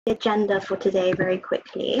the agenda for today very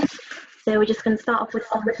quickly. So we're just going to start off with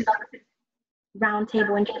some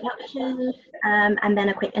roundtable introductions and then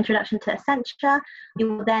a quick introduction to Accenture. We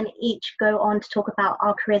will then each go on to talk about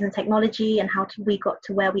our careers in technology and how we got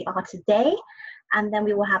to where we are today. And then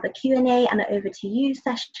we will have a Q&A and an over to you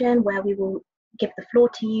session where we will give the floor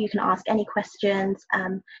to you. You can ask any questions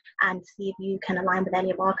and see if you can align with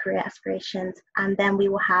any of our career aspirations. And then we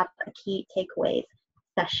will have a key takeaways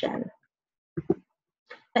session.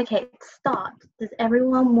 Okay, to start, does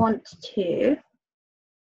everyone want to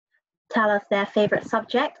tell us their favorite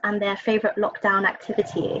subject and their favorite lockdown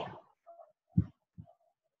activity?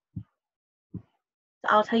 So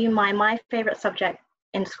I'll tell you my favorite subject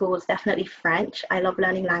in school is definitely French. I love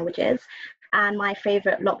learning languages. And my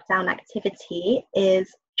favorite lockdown activity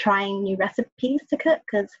is trying new recipes to cook,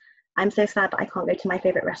 because I'm so sad that I can't go to my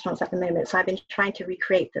favorite restaurants at the moment. So I've been trying to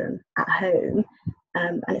recreate them at home.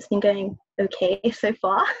 And it's been going okay so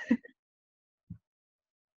far.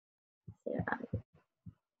 Yeah.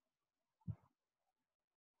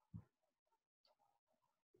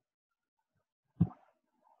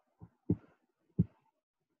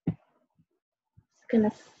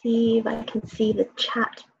 Gonna see if I can see the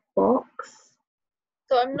chat box.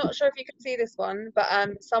 So I'm not sure if you can see this one, but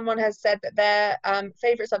someone has said that their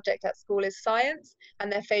favourite subject at school is science and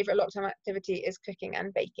their favourite lockdown activity is cooking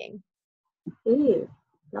and baking. Ooh,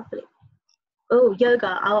 lovely. Oh,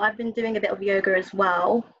 yoga. I've been doing a bit of yoga as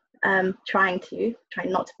well. Trying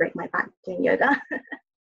not to break my back doing yoga.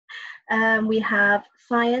 We have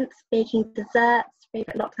science, baking, desserts,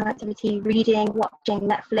 favourite lockdown activity, reading, watching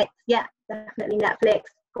Netflix. Yeah, definitely Netflix.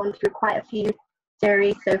 Gone through quite a few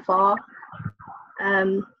series so far.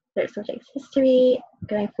 Favorite subjects, history,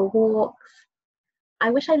 going for walks. I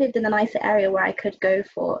wish I lived in a nicer area where I could go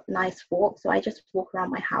for nice walks, so I just walk around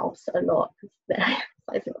my house a lot.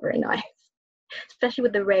 It's not very nice, especially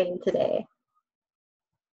with the rain today.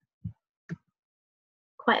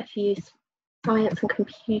 Quite a few science and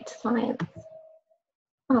computer science.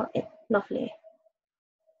 Oh, lovely.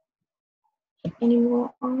 Any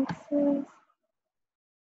more answers?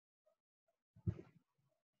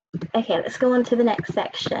 Okay, let's go on to the next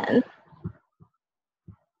section.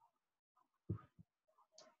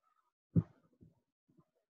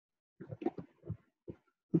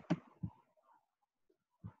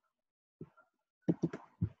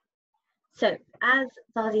 So, as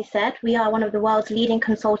Zazie said, we are one of the world's leading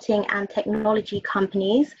consulting and technology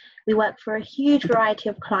companies. We work for a huge variety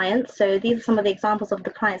of clients. So these are some of the examples of the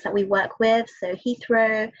clients that we work with. So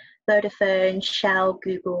Heathrow, Vodafone, Shell,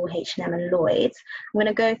 Google, H&M, and Lloyds. I'm going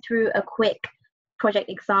to go through a quick project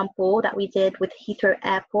example that we did with Heathrow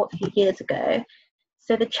Airport a few years ago.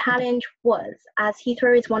 So the challenge was, as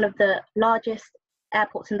Heathrow is one of the largest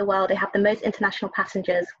airports in the world, they have the most international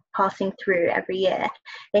passengers passing through every year.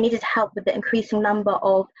 They needed help with the increasing number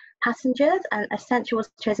of passengers, and Accenture was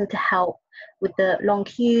chosen to help with the long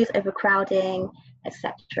queues, overcrowding,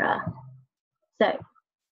 etc. So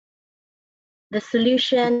the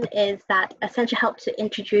solution is that Accenture helped to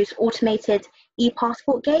introduce automated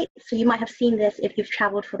e-passport gates. So you might have seen this if you've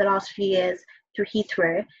traveled for the last few years through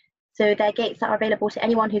Heathrow. So they're gates that are available to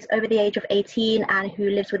anyone who's over the age of 18 and who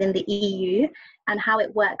lives within the EU. And how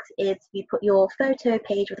it works is you put your photo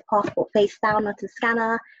page with the passport face down onto the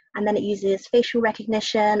scanner, and then it uses facial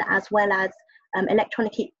recognition as well as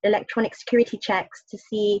electronic security checks to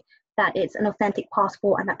see that it's an authentic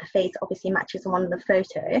passport and that the face obviously matches the one in the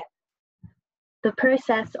photo. The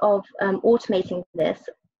process of automating this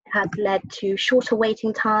has led to shorter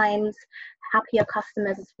waiting times, happier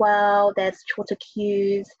customers as well. There's shorter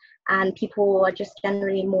queues, and people are just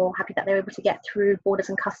generally more happy that they're able to get through borders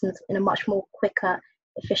and customs in a much more quicker,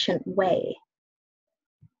 efficient way.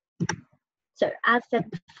 So as said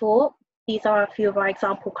before, these are a few of our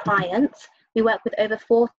example clients. We work with over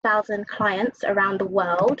 4,000 clients around the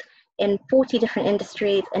world in 40 different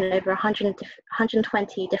industries in over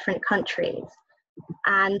 120 different countries.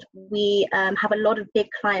 And we have a lot of big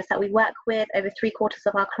clients that we work with. Over 3/4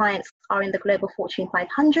 of our clients are in the global Fortune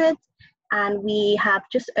 500. And we have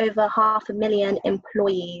just over 500,000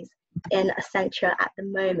 employees in Accenture at the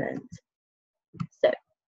moment. So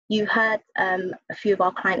you heard a few of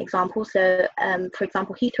our client examples. So for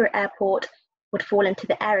example, Heathrow Airport would fall into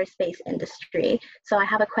the aerospace industry. So I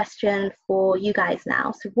have a question for you guys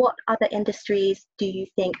now. So what other industries do you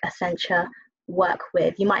think Accenture work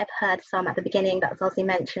with? You might have heard some at the beginning that Zazie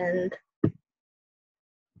mentioned. So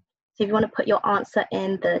if you want to put your answer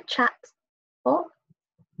in the chat box.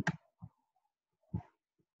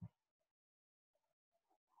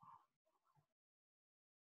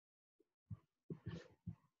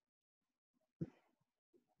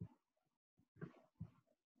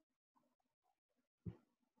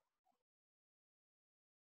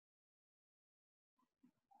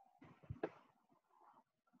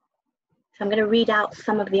 I'm going to read out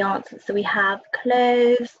some of the answers. So we have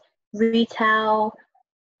clothes, retail,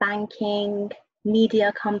 banking,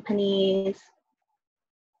 media companies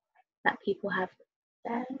that people have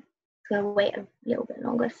said. I'm going to wait a little bit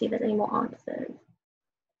longer to see if there's any more answers.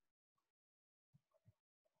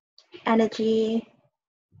 Energy,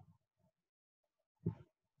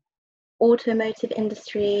 automotive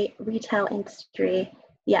industry, retail industry.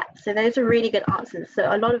 Yeah, so those are really good answers.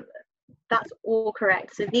 So that's all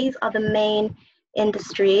correct. So these are the main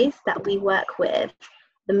industries that we work with at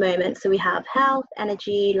the moment. So we have health,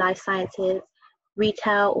 energy, life sciences,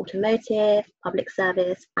 retail, automotive, public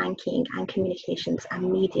service, banking, and communications and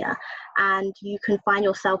media. And you can find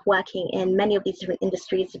yourself working in many of these different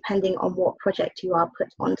industries depending on what project you are put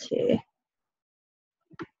onto.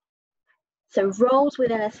 So roles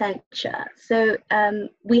within Accenture. So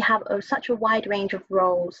we have such a wide range of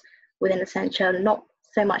roles within Accenture, not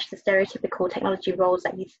so much the stereotypical technology roles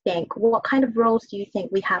that you think. What kind of roles do you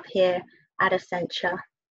think we have here at Accenture?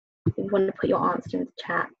 If you want to put your answer in the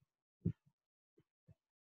chat.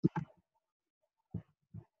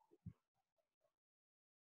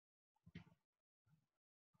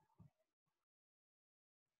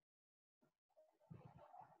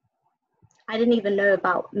 I didn't even know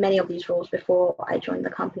about many of these roles before I joined the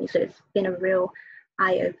company, so it's been a real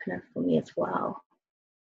eye-opener for me as well.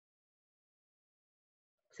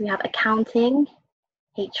 So we have accounting,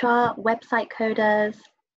 HR, website coders,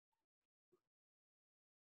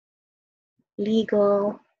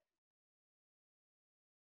 legal,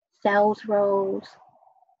 sales roles,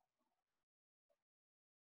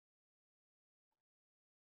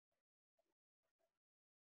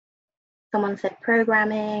 someone said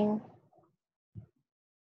programming,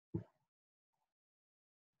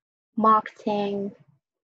 marketing,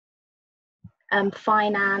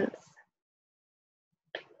 finance.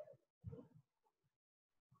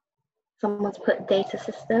 Someone's put data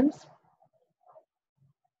systems.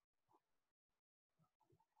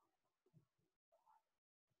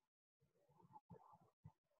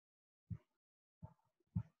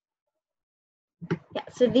 Yeah,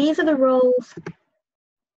 so these are the roles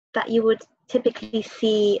that you would typically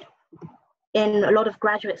see in a lot of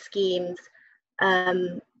graduate schemes,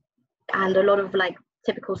 and a lot of like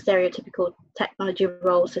typical stereotypical technology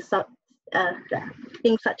roles. So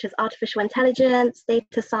things such as artificial intelligence,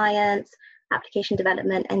 data science, application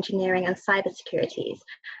development, engineering, and cybersecurity.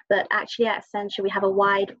 But actually at Accenture, we have a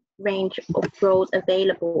wide range of roles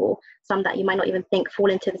available, some that you might not even think fall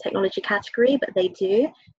into the technology category, but they do.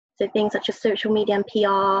 So things such as social media and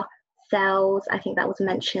PR, sales, I think that was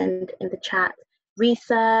mentioned in the chat,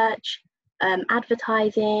 research,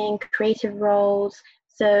 advertising, creative roles.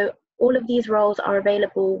 So all of these roles are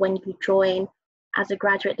available when you join as a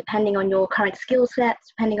graduate, depending on your current skill sets,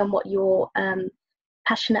 depending on what you're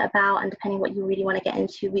passionate about, and depending what you really want to get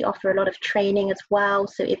into. We offer a lot of training as well.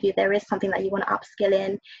 So if there is something that you want to upskill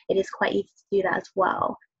in, it is quite easy to do that as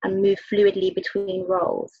well and move fluidly between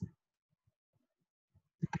roles.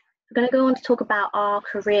 We're going to go on to talk about our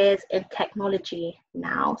careers in technology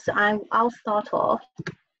now. So I'll start off.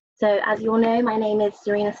 So as you all know, my name is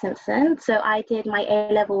Zarina Simpson. So I did my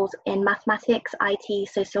A-levels in mathematics, IT,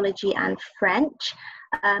 sociology, and French.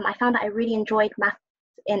 I found that I really enjoyed maths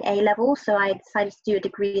in A-level, so I decided to do a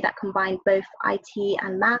degree that combined both IT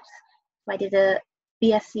and maths. So I did a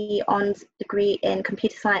BSc Hons degree in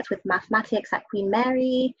computer science with mathematics at Queen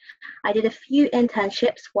Mary. I did a few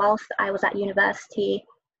internships whilst I was at university.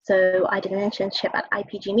 So I did an internship at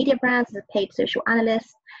IPG Media Brands as a paid social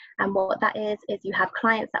analyst. And what that is you have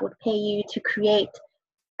clients that would pay you to create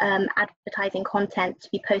advertising content to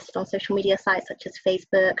be posted on social media sites such as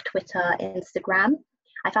Facebook, Twitter, Instagram.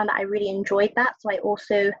 I found that I really enjoyed that. So I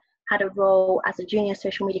also had a role as a junior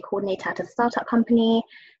social media coordinator at a startup company.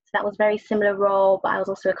 So that was a very similar role, but I was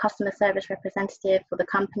also a customer service representative for the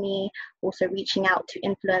company, also reaching out to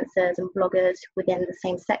influencers and bloggers within the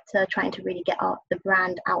same sector, trying to really get the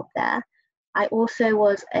brand out there. I also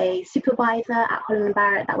was a supervisor at Holland &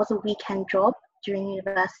 Barrett. That was a weekend job during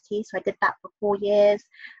university. So I did that for 4 years.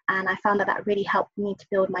 And I found that that really helped me to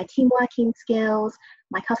build my team working skills,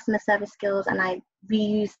 my customer service skills, and I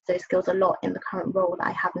reused those skills a lot in the current role that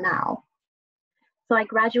I have now. So I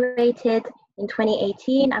graduated in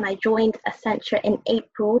 2018 and I joined Accenture in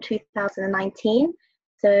April 2019.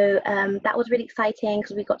 So that was really exciting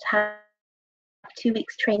because we got to have 2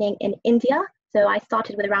 weeks training in India. So I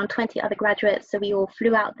started with around 20 other graduates. So we all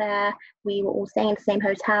flew out there. We were all staying in the same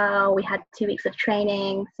hotel. We had 2 weeks of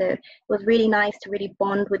training. So it was really nice to really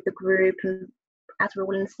bond with the group. And as we're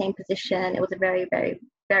all in the same position, it was a very, very,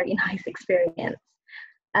 very nice experience.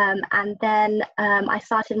 And then I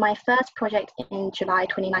started my first project in July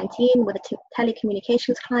 2019 with a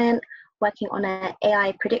telecommunications client working on an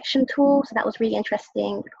AI prediction tool. So that was really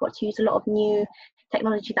interesting. I got to use a lot of new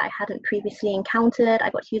technology that I hadn't previously encountered.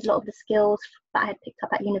 I got to use a lot of the skills that I had picked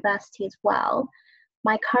up at university as well.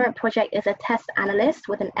 My current project is a test analyst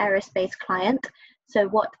with an aerospace client. So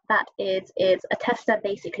what that is a tester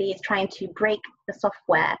basically is trying to break the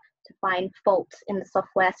software to find faults in the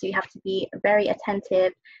software. So you have to be very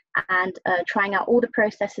attentive and trying out all the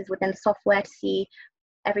processes within the software to see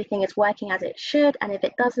everything is working as it should. And if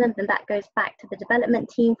it doesn't, then that goes back to the development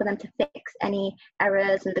team for them to fix any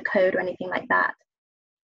errors in the code or anything like that.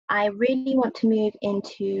 I really want to move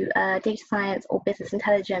into data science or business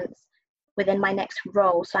intelligence within my next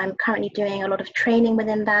role. So I'm currently doing a lot of training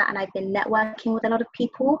within that, and I've been networking with a lot of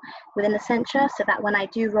people within Accenture so that when I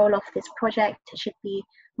do roll off this project, it should be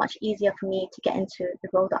much easier for me to get into the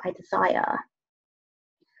role that I desire.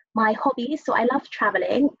 My hobbies, so I love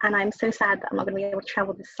traveling, and I'm so sad that I'm not going to be able to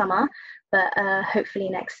travel this summer, but hopefully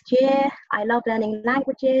next year. I love learning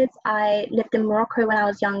languages. I lived in Morocco when I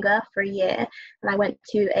was younger for a year, and I went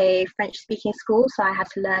to a French speaking school, so I had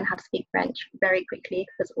to learn how to speak French very quickly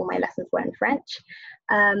because all my lessons were in French.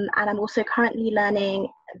 And I'm also currently learning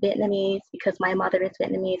Vietnamese because my mother is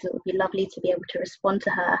Vietnamese, and it would be lovely to be able to respond to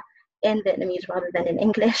her in Vietnamese rather than in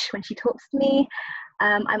English when she talks to me.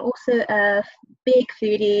 I'm also a big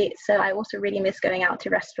foodie, so I also really miss going out to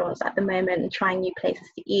restaurants at the moment and trying new places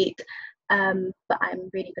to eat. But I'm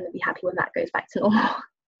really going to be happy when that goes back to normal.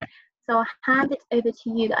 So I'll hand it over to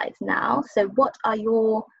you guys now. So what are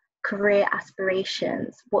your career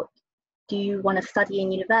aspirations? What do you want to study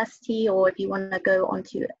in university, or if you want to go on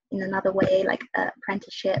to in another way, like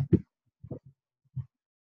apprenticeship?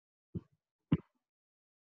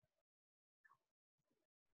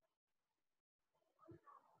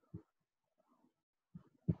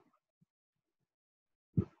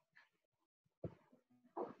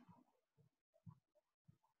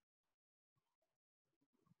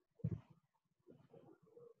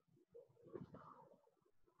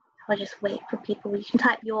 I'll just wait for people. You can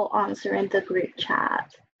type your answer in the group chat.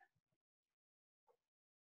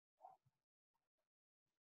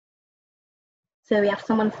 So we have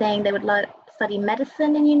someone saying they would like to study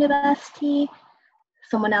medicine in university.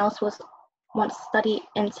 Someone else wants to study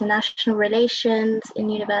international relations in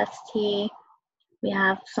university. We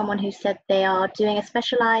have someone who said they are doing a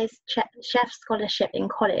specialized chef scholarship in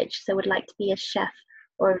college, so would like to be a chef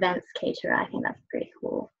or events caterer. I think that's pretty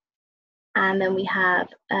cool. And then we have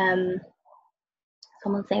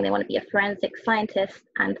someone saying they want to be a forensic scientist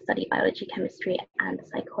and study biology, chemistry, and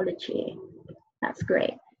psychology. That's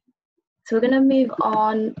great. So we're going to move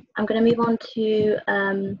on. I'm going to move on to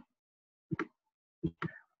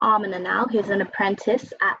Armina now, who's an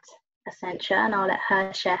apprentice at Accenture, and I'll let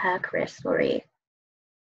her share her career story.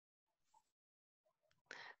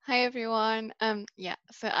 Hi everyone.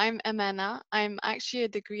 So I'm Emena. I'm actually a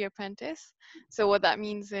degree apprentice. So what that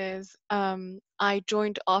means is I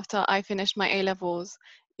joined after I finished my A-levels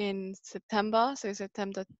in September, so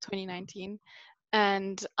September 2019.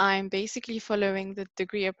 And I'm basically following the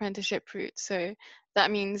degree apprenticeship route. So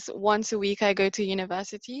that means once a week I go to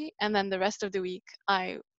university, and then the rest of the week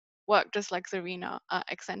I work just like Zarina at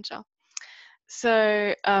Accenture.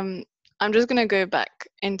 So I'm just gonna go back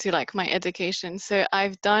into like my education. So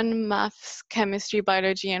I've done maths, chemistry,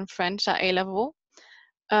 biology, and French at A-level,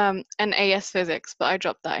 and AS physics, but I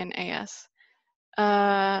dropped that in AS.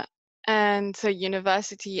 And so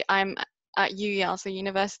university, I'm at UEL, so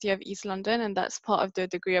University of East London, and that's part of the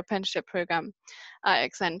degree apprenticeship program at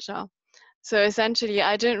Accenture. So essentially,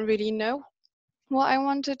 I didn't really know what I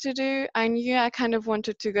wanted to do. I knew I kind of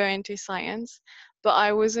wanted to go into science, but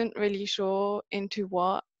I wasn't really sure into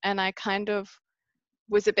what, and I kind of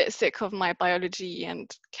was a bit sick of my biology and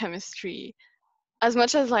chemistry. As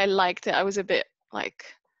much as I liked it, I was a bit like,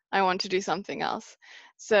 I want to do something else.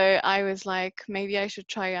 So I was like, maybe I should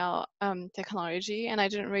try out technology, and I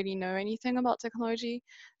didn't really know anything about technology.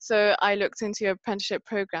 So I looked into apprenticeship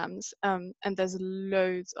programs, and there's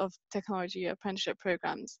loads of technology apprenticeship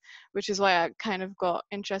programs, which is why I kind of got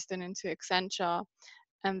interested into Accenture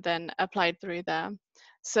and then applied through there.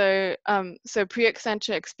 So so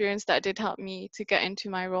pre-Accenture experience that did help me to get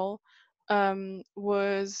into my role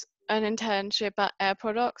was an internship at Air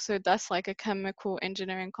Products. So that's like a chemical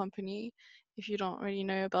engineering company. If you don't really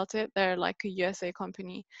know about it, they're like a USA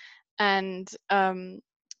company. And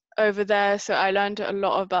over there, so I learned a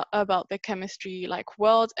lot about the chemistry like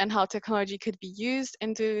world and how technology could be used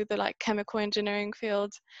into the like chemical engineering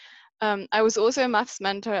field. I was also a maths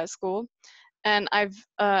mentor at school, and I've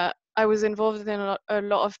I was involved in a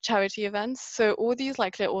lot of charity events. So all these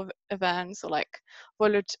like little events or like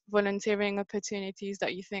volunteering opportunities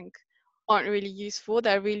that you think aren't really useful,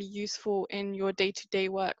 they're really useful in your day-to-day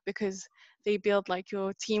work because they build like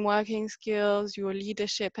your team working skills, your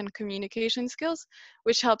leadership and communication skills,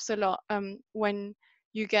 which helps a lot when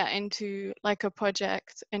you get into like a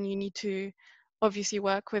project and you need to obviously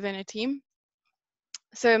work within a team.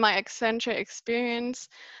 So my Accenture experience,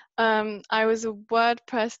 I was a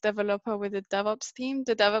WordPress developer with a DevOps team.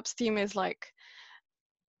 The DevOps team is like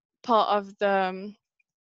part of the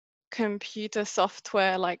computer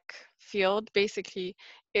software like field. Basically,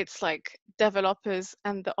 it's like developers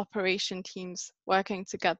and the operation teams working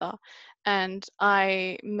together. And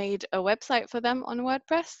I made a website for them on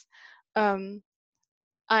WordPress.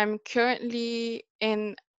 I'm currently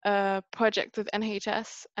in a project with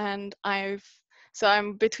NHS, and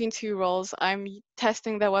I'm between two roles. I'm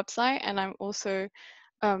testing their website, and I'm also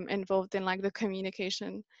involved in like the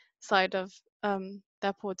communication side of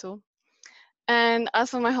their portal. And as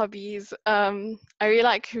for my hobbies, I really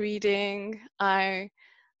like reading. I've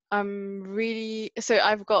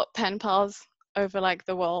got pen pals over like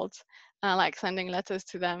the world, and I like sending letters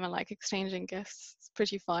to them and like exchanging gifts. It's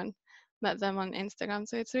pretty fun. Met them on Instagram,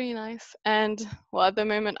 so it's really nice. And well, at the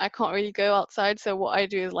moment I can't really go outside, so what I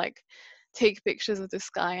do is like take pictures of the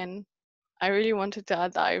sky, and I really wanted to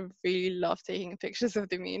add that I really love taking pictures of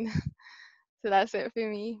the moon. So that's it for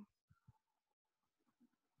me.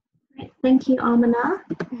 Great. Thank you, Amina.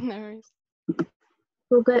 No worries.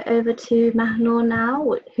 We'll go over to Mahnur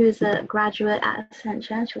now, who's a graduate at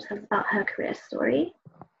Accenture. She'll tell us about her career story.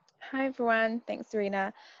 Hi everyone, thanks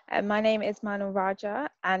Serena. My name is Manu Raja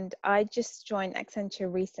and I just joined Accenture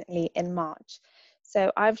recently in March. So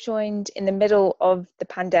I've joined in the middle of the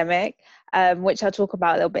pandemic, which I'll talk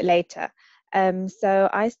about a little bit later. So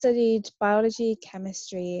I studied biology,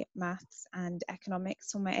 chemistry, maths and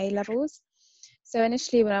economics on my A levels. So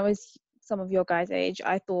initially when I was some of your guys' age,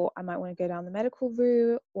 I thought I might want to go down the medical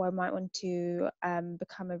route or I might want to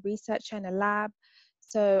become a researcher in a lab.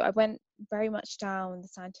 So I went very much down the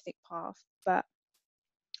scientific path, but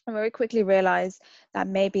I very quickly realized that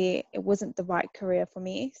maybe it wasn't the right career for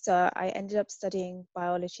me. So I ended up studying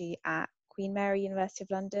biology at Queen Mary University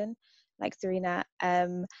of London, like Serena.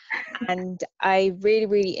 And I really,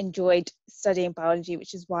 really enjoyed studying biology,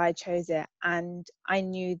 which is why I chose it. And I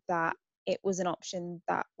knew that it was an option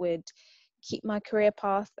that would keep my career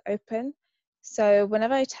path open. So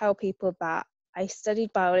whenever I tell people that I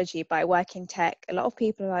studied biology but I work in tech, a lot of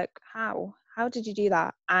people are like, how? How did you do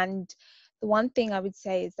that? And the one thing I would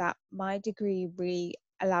say is that my degree really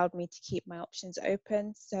allowed me to keep my options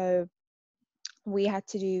open. So we had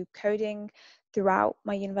to do coding throughout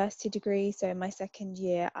my university degree. So in my second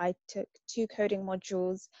year, I took 2 coding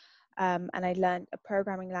modules and I learned a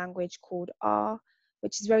programming language called R,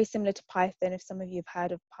 which is very similar to Python, if some of you have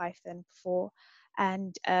heard of Python before.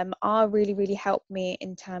 And R really, really helped me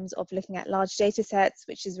in terms of looking at large data sets,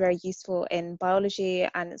 which is very useful in biology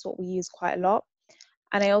and it's what we use quite a lot.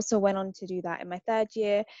 And I also went on to do that in my 3rd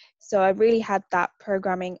year. So I really had that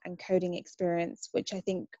programming and coding experience, which I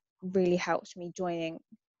think really helped me joining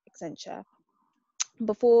Accenture.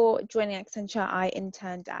 Before joining Accenture, I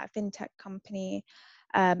interned at a fintech company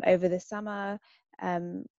over the summer.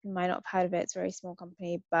 You might not have heard of it, it's a very small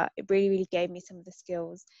company, but it really, really gave me some of the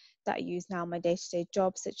skills that I use now in my day-to-day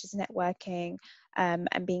job, such as networking and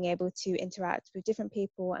being able to interact with different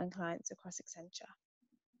people and clients across Accenture.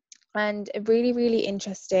 And a really, really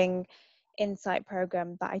interesting insight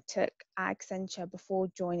program that I took at Accenture before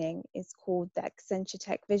joining is called the Accenture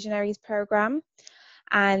Tech Visionaries program.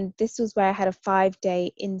 And this was where I had a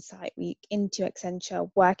 5-day insight week into Accenture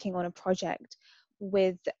working on a project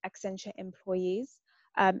with Accenture employees.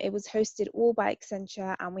 It was hosted all by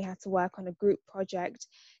Accenture and we had to work on a group project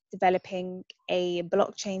developing a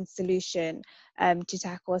blockchain solution to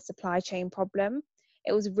tackle a supply chain problem.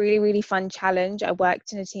 It was a really, really fun challenge. I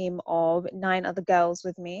worked in a team of 9 other girls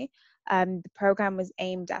with me. The program was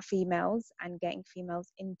aimed at females and getting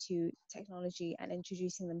females into technology and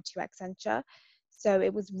introducing them to Accenture. So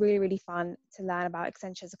it was really, really fun to learn about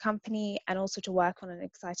Accenture as a company and also to work on an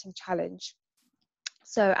exciting challenge.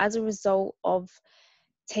 So as a result of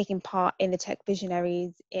taking part in the Tech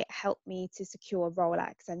Visionaries, it helped me to secure a role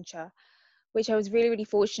at Accenture, which I was really, really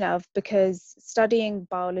fortunate of because studying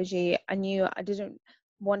biology, I knew I didn't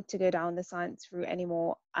want to go down the science route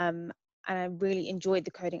anymore. And I really enjoyed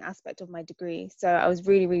the coding aspect of my degree. So I was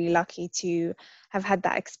really, really lucky to have had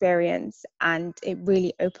that experience and it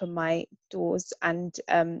really opened my doors and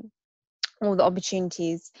all the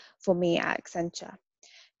opportunities for me at Accenture.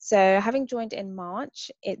 So having joined in March,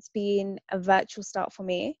 it's been a virtual start for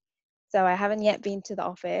me. So I haven't yet been to the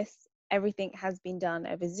office. Everything has been done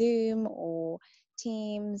over Zoom or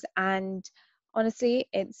Teams, and honestly,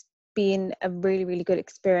 it's been a really, really good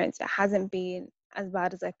experience. It hasn't been as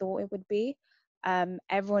bad as I thought it would be.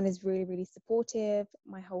 Everyone is really, really supportive.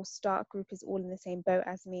 My whole start group is all in the same boat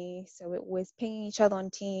as me, so we're always pinging each other on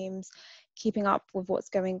Teams, keeping up with what's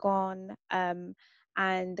going on.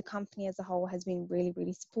 And the company as a whole has been really,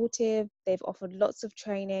 really supportive. They've offered lots of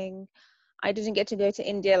training. I didn't get to go to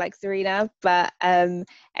India like Serena, but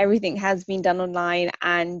everything has been done online,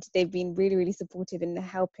 and they've been really, really supportive in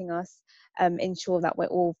helping us ensure that we're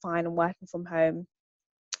all fine and working from home.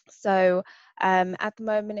 So at the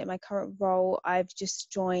moment in my current role, I've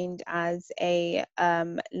just joined as a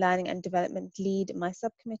learning and development lead in my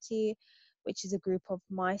subcommittee, which is a group of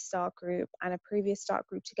my start group and a previous start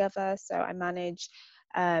group together. So I manage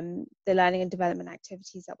the learning and development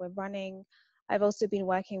activities that we're running. I've also been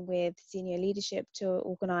working with senior leadership to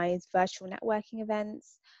organise virtual networking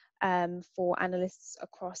events for analysts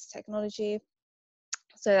across technology.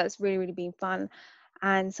 So that's really, really been fun.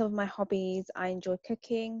 And some of my hobbies, I enjoy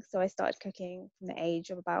cooking. So I started cooking from the age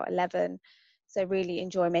of about 11. So I really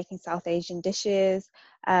enjoy making South Asian dishes.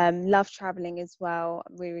 Love traveling as well.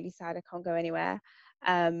 I'm really, really sad I can't go anywhere.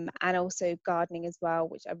 And also gardening as well,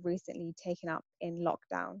 which I've recently taken up in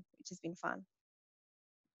lockdown, which has been fun.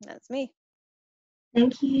 That's me.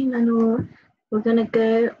 Thank you, Manu. We're going to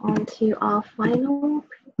go on to our final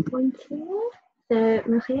point here. So,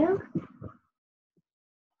 Michiel?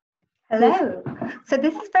 Hello. So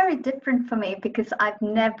this is very different for me because I've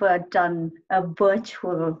never done a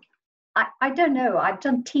virtual, I don't know, I've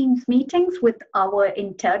done Teams meetings with our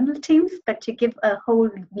internal teams, but to give a whole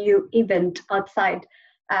new event outside,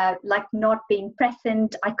 like not being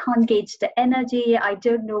present, I can't gauge the energy, I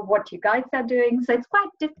don't know what you guys are doing, so it's quite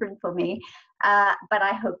different for me, but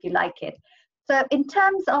I hope you like it. So in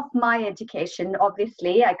terms of my education,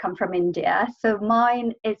 obviously, I come from India, so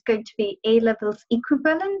mine is going to be A-levels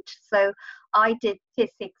equivalent. So I did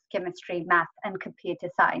physics, chemistry, math, and computer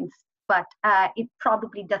science, but it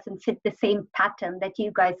probably doesn't fit the same pattern that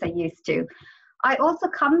you guys are used to. I also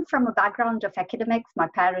come from a background of academics. My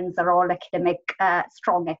parents are all academic,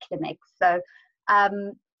 strong academics. So I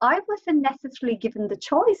wasn't necessarily given the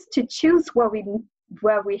choice to choose where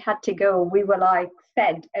we had to go. We were like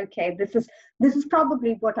said, okay, this is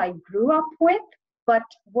probably what I grew up with, but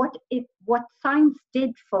what science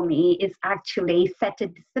did for me is actually set a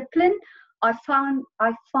discipline. I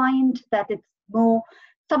find that it's more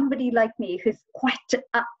somebody like me who's quite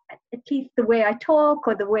at least the way I talk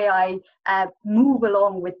or the way I move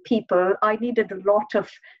along with people, I needed a lot of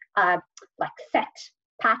like set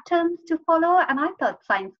patterns to follow, and I thought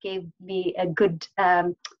science gave me a good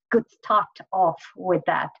start off with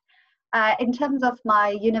that. In terms of my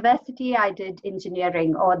university, I did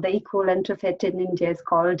engineering, or the equivalent of it in India is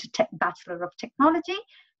called Bachelor of Technology,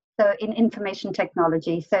 so in information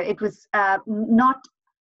technology. So it was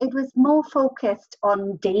it was more focused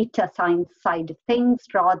on data science side of things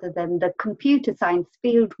rather than the computer science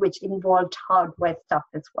field, which involved hardware stuff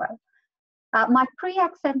as well. My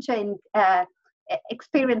pre-Accenture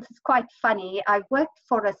experience is quite funny. I worked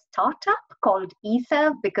for a startup called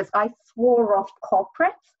eServe because I swore off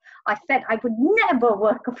corporates. I said I would never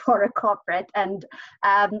work for a corporate, and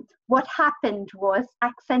what happened was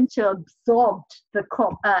Accenture absorbed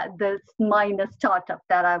the minor startup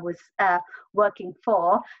that I was working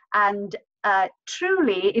for, and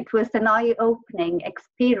truly it was an eye-opening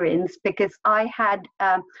experience because I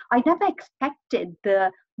never expected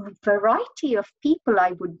the variety of people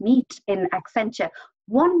I would meet in Accenture.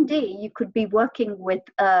 One day you could be working with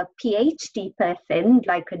a PhD person,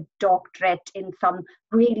 like a doctorate in some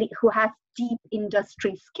who has deep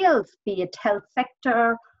industry skills, be it health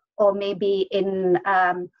sector or maybe in,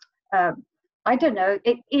 I don't know,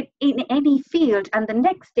 in any field. And the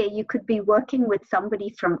next day you could be working with somebody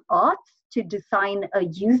from arts to design a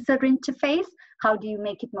user interface. How do you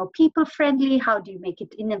make it more people friendly? How do you make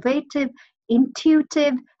it innovative,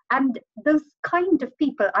 intuitive? And those kind of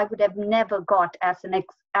people I would have never got as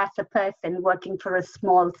a person working for a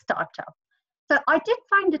small startup. So I did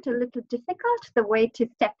find it a little difficult, the way to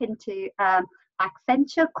step into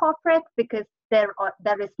Accenture corporate, because there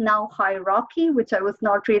is now hierarchy, which I was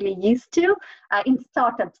not really used to. In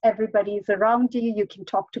startups, everybody is around you. You can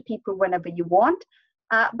talk to people whenever you want.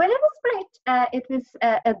 But it was great. It was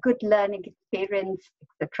a good learning experience,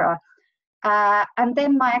 etc. And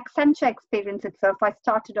then my Accenture experience itself, I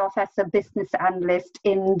started off as a business analyst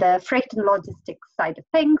in the freight and logistics side of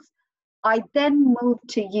things. I then moved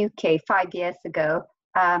to UK 5 years ago,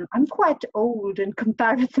 I'm quite old in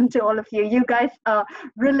comparison to all of you. You guys are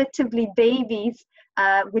relatively babies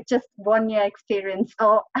with just 1 year experience,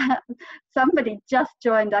 or somebody just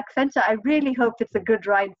joined Accenture. I really hope it's a good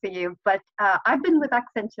ride for you. But I've been with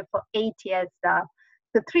Accenture for 8 years now.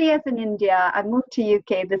 So 3 years in India, I moved to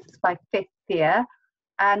UK. This is my 5th year.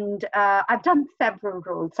 And I've done several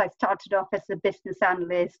roles. I started off as a business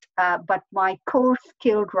analyst, but my core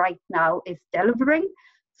skill right now is delivering.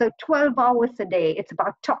 So 12 hours a day, it's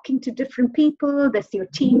about talking to different people. There's your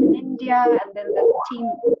team in India, and then there's a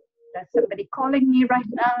team, there's somebody calling me right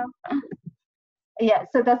now. Yeah,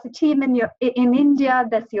 so there's a team in India,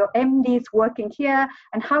 there's your MDs working here,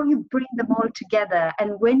 and how you bring them all together.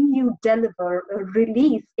 And when you deliver a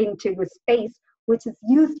release into a space which is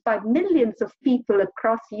used by millions of people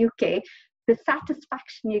across UK, the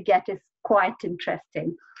satisfaction you get is quite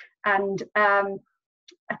interesting. And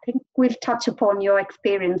I think we'll touch upon your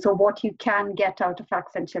experience or what you can get out of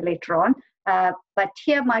Accenture later on. But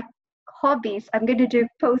here, my hobbies, I'm going to do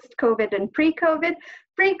post-COVID and pre-COVID.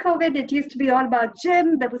 Pre-COVID, it used to be all about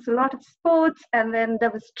gym. There was a lot of sports, and then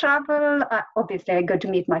there was travel. Obviously, I go to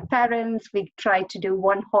meet my parents. We try to do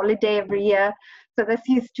one holiday every year. So this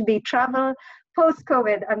used to be travel.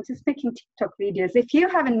 Post-COVID, I'm just making TikTok videos. If you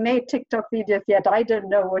haven't made TikTok videos yet, I don't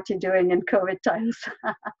know what you're doing in COVID times.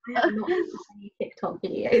 I have not made TikTok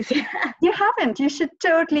videos. You haven't? You should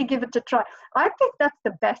totally give it a try. I think that's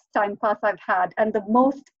the best time pass I've had, and the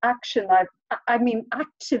most active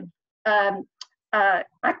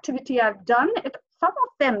activity I've done. Some of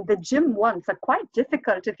them, the gym ones, are quite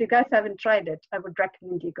difficult. If you guys haven't tried it, I would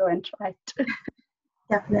recommend you go and try it.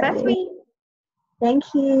 Definitely. That's me. Thank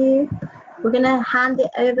you. We're going to hand it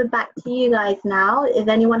over back to you guys now. If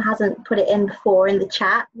anyone hasn't put it in before in the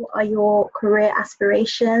chat, what are your career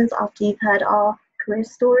aspirations after you've heard our career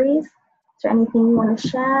stories? Is there anything you want to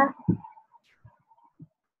share?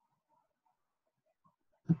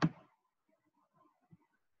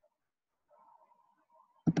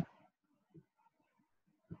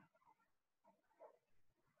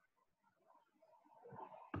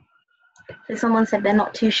 So someone said they're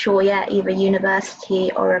not too sure yet, either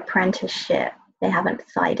university or apprenticeship. They haven't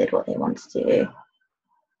decided what they want to do.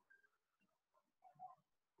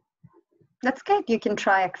 That's good. You can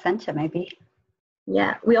try Accenture maybe.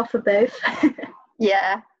 Yeah, we offer both.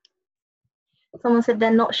 Yeah. Someone said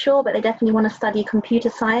they're not sure, but they definitely want to study computer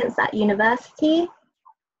science at university.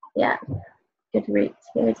 Yeah, good route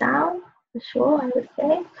to go down, for sure, I would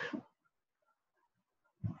say.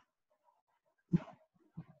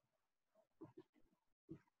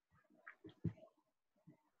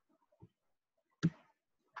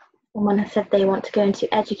 Someone has said they want to go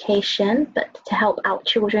into education, but to help out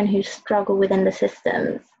children who struggle within the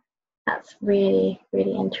systems. That's really,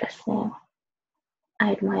 really interesting.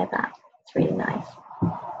 I admire that. It's really nice.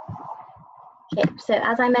 Okay, so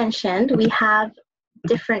as I mentioned, we have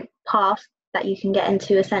different paths that you can get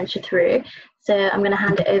into Accenture through. So I'm going to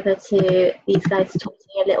hand it over to these guys to talk to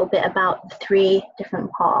me a little bit about the 3 different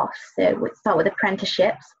paths. So we'll start with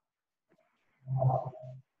apprenticeships.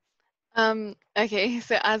 Okay,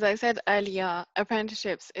 so as I said earlier,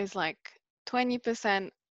 apprenticeships is like 20%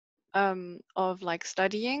 of like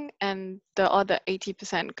studying, and the other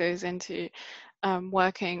 80% goes into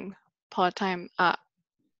working part-time at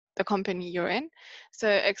the company you're in. So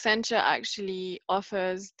Accenture actually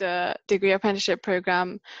offers the degree apprenticeship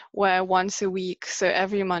program where once a week, so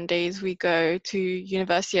every Mondays, we go to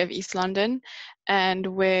University of East London, and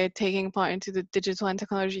we're taking part into the Digital and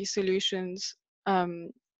Technology Solutions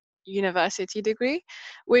university degree,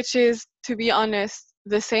 which is, to be honest,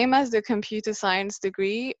 the same as the computer science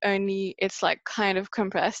degree, only it's like kind of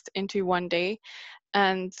compressed into 1 day,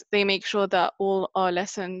 and they make sure that all our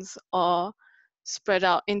lessons are spread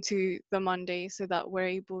out into the Monday so that we're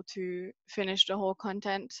able to finish the whole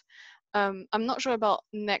content. I'm not sure about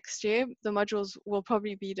next year. The modules will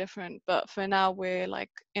probably be different, but for now we're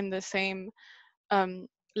like in the same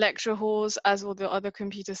lecture halls as all the other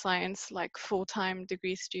computer science like full-time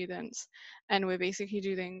degree students, and we're basically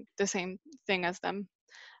doing the same thing as them.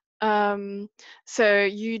 So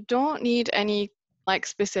you don't need any like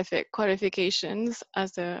specific qualifications,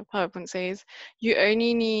 as the PowerPoint says. You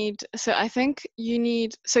only need, so I think you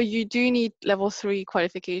need, so you do need level 3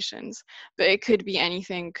 qualifications, but it could be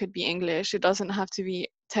anything, could be English. It doesn't have to be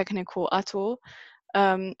technical at all.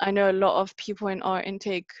 I know a lot of people in our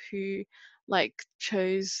intake who like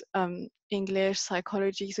chose English,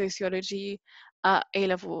 psychology, sociology at A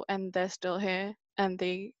level, and they're still here, and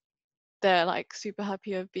they're like super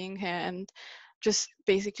happy of being here. And just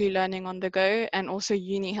basically learning on the go. And also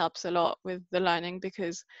uni helps a lot with the learning,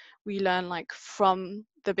 because we learn like from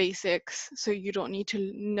the basics, so you don't need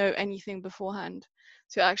to know anything beforehand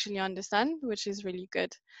to actually understand, which is really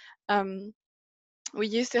good. We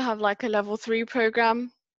used to have like a level 3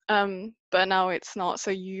 program, but now it's not,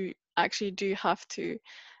 so you actually do have to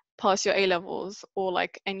pass your A levels or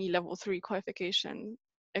like any level 3 qualification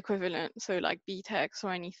equivalent, so like BTECs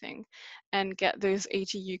or anything, and get those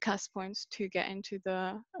 80 UCAS points to get into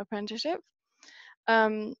the apprenticeship.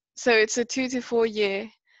 So it's a 2 to 4 year,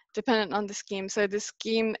 dependent on the scheme. So the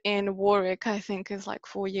scheme in Warwick, I think, is like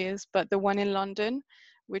 4 years, but the one in London,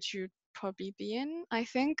 which you'd probably be in, I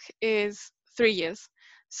think, is 3 years.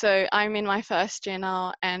 So I'm in my first year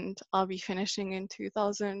now, and I'll be finishing in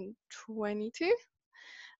 2022.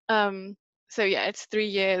 So yeah, it's 3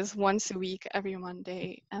 years, once a week, every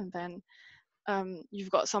Monday, and then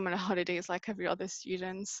you've got summer holidays like every other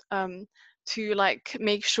students, to like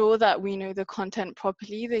make sure that we know the content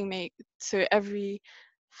properly. They make, so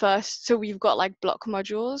so we've got like block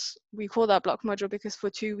modules. We call that block module because for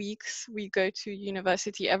 2 weeks we go to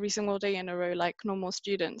university every single day in a row like normal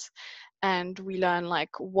students, and we learn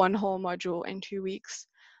like one whole module in 2 weeks.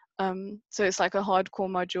 So it's like a hardcore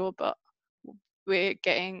module, but we're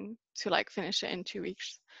getting to like finish it in 2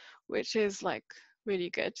 weeks, which is like really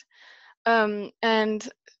good. And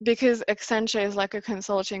because Accenture is like a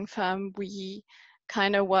consulting firm, we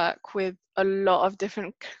kind of work with a lot of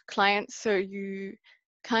different clients, so you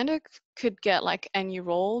kind of could get like any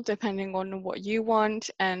role depending on what you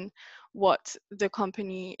want and what the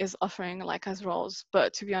company is offering like as roles.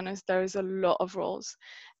 But to be honest, there is a lot of roles,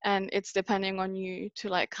 and it's depending on you to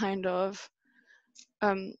like kind of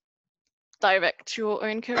direct your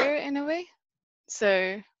own career in a way.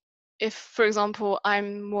 So if, for example,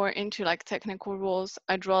 I'm more into like technical roles,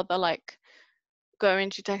 I'd rather like go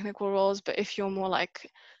into technical roles. But if you're more like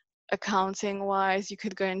accounting wise, you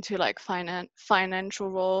could go into like financial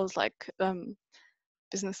roles, like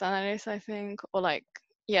business analyst, I think, or like,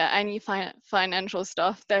 yeah, any financial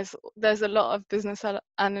stuff. There's a lot of business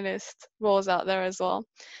analyst roles out there as well,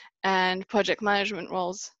 and project management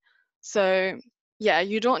roles. So yeah,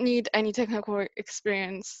 you don't need any technical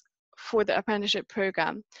experience for the apprenticeship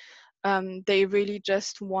program. They really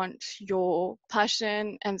just want your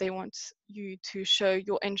passion, and they want you to show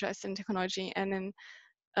your interest in technology, and then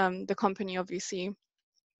the company obviously.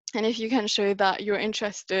 And if you can show that you're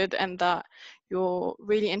interested and that you're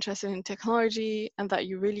really interested in technology and that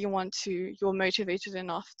you really want to, you're motivated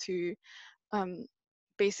enough to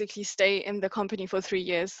basically stay in the company for 3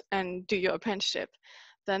 years and do your apprenticeship,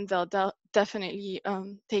 then they'll definitely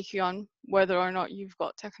take you on, whether or not you've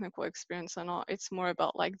got technical experience or not. It's more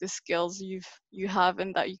about like the skills you have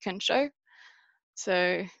and that you can show.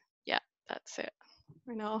 So yeah, that's it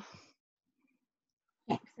right now.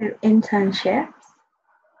 So internships.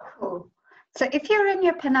 Cool. So if you're in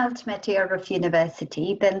your penultimate year of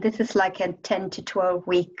university, then this is like a 10 to 12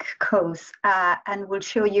 week course, and we'll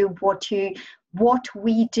show you what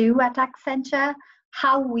we do at Accenture,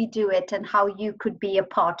 how we do it, and how you could be a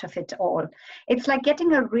part of it all. It's like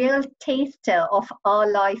getting a real taster of our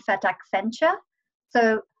life at Accenture.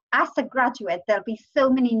 So as a graduate, there'll be so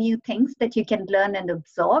many new things that you can learn and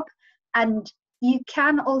absorb, and you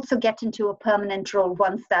can also get into a permanent role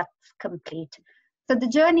once that's complete. So the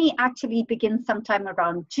journey actually begins sometime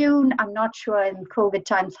around June. I'm not sure in COVID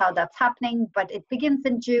times how that's happening, but it begins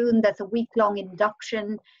in June. There's a week-long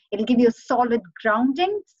induction. It'll give you a solid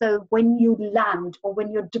grounding. So when you land or when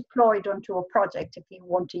you're deployed onto a project, if you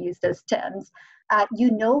want to use those terms, you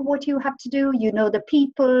know what you have to do, you know the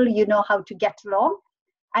people, you know how to get along.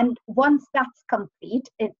 And once that's complete,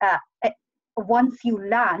 once you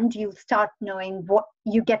land, you start knowing what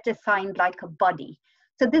you get assigned like a buddy.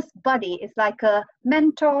 So this buddy is like a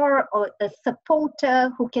mentor or a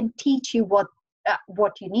supporter who can teach you what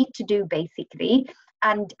you need to do, basically.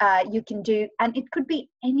 And you can do, and it could be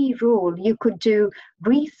any role. You could do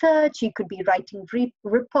research, you could be writing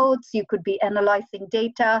reports, you could be analyzing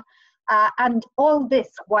data, and all this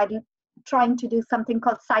while trying to do something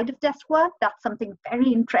called side of desk work. That's something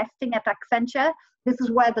very interesting at Accenture. This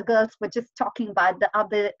is where the girls were just talking about the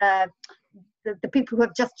other the people who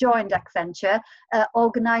have just joined Accenture,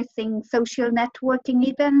 organizing social networking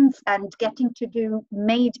events and getting to do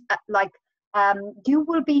you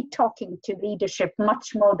will be talking to leadership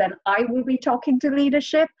much more than I will be talking to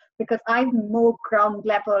leadership, because I'm more ground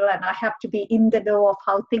level and I have to be in the know of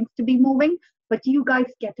how things to be moving. But you guys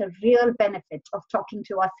get a real benefit of talking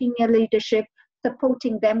to our senior leadership,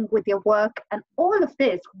 supporting them with your work, and all of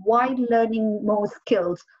this while learning more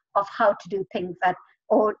skills of how to do things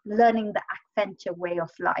or learning the Accenture way of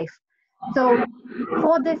life. So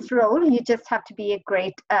for this role, you just have to be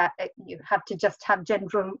you have to just have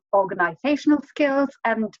general organizational skills,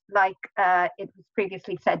 and like it was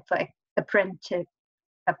previously said, for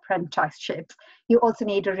apprenticeships, you also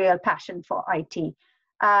need a real passion for IT.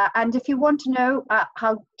 And if you want to know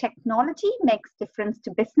how technology makes difference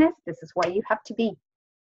to business, this is where you have to be.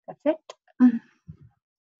 That's it.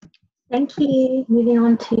 Thank you. Moving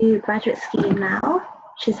on to graduate scheme now,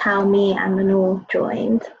 which is how me and Manal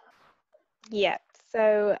joined. Yeah,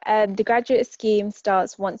 so the graduate scheme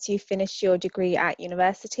starts once you finish your degree at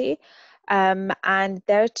university. And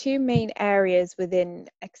there are two main areas within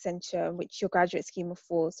Accenture which your graduate scheme will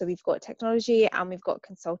fall. So we've got technology and we've got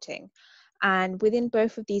consulting. And within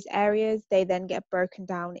both of these areas, they then get broken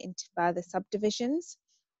down into further subdivisions.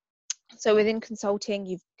 So within consulting,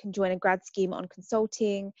 you can join a grad scheme on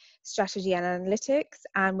consulting, strategy and analytics.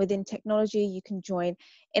 And within technology, you can join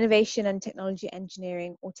innovation and technology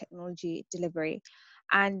engineering or technology delivery.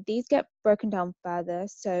 And these get broken down further.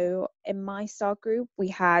 So in my star group, we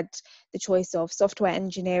had the choice of software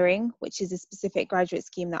engineering, which is a specific graduate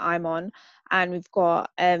scheme that I'm on. And we've got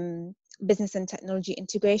business and technology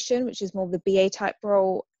integration, which is more of the BA type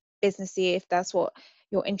role, businessy, if that's what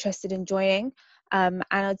you're interested in joining. And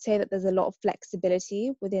I'd say that there's a lot of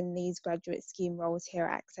flexibility within these graduate scheme roles here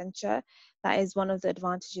at Accenture. That is one of the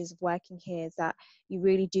advantages of working here, is that you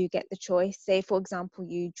really do get the choice. Say, for example,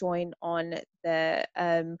 you join on the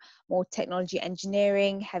more technology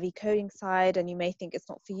engineering, heavy coding side, and you may think it's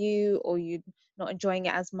not for you, or you're not enjoying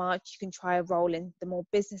it as much. You can try a role in the more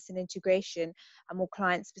business and integration and more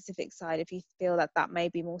client-specific side if you feel that that may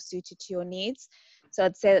be more suited to your needs. So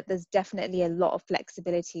I'd say that there's definitely a lot of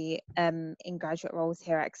flexibility in graduate roles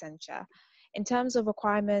here at Accenture. In terms of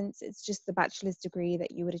requirements, it's just the bachelor's degree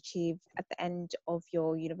that you would achieve at the end of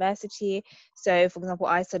your university. So for example,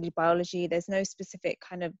 I studied biology. There's no specific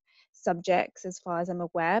kind of subjects as far as I'm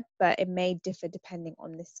aware, but it may differ depending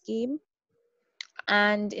on the scheme.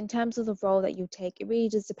 And in terms of the role that you take, it really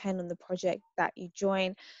does depend on the project that you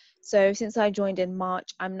join. So since I joined in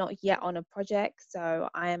March, I'm not yet on a project, so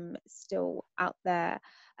I'm still out there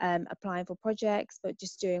applying for projects, but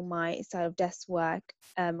just doing my side of desk work,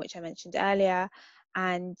 which I mentioned earlier.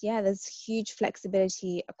 And yeah, there's huge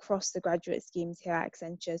flexibility across the graduate schemes here at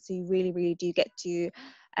Accenture. So you really, really do get to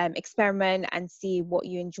experiment and see what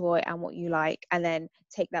you enjoy and what you like, and then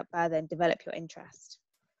take that further and develop your interest.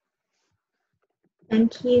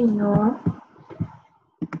 Thank you, Noor.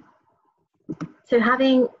 So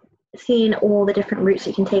having seen all the different routes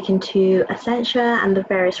you can take into Accenture and the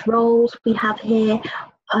various roles we have here,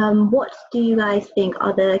 what do you guys think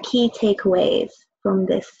are the key takeaways from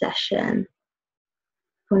this session?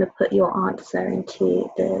 I'm going to put your answer into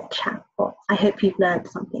the chat box. I hope you've learned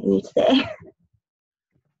something new today.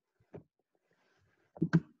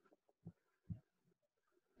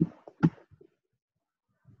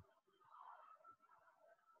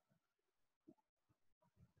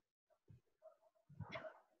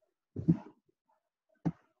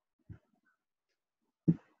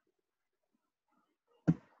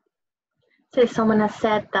 So someone has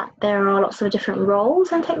said that there are lots of different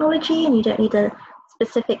roles in technology and you don't need a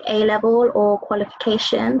specific A-level or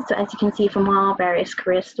qualification. So as you can see from our various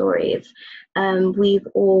career stories, we've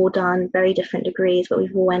all done very different degrees, but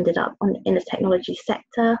we've all ended up in the technology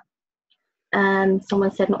sector.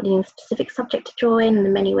 Someone said not needing a specific subject to join and the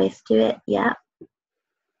many ways to do it, yeah.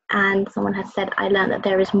 And someone has said, I learned that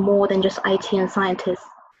there is more than just IT and sciences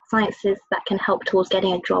that can help towards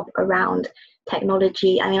getting a job around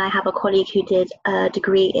technology. I mean, I have a colleague who did a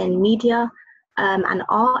degree in media and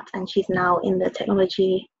art, and she's now in the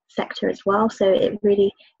technology sector as well. So you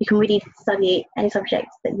can really study any subject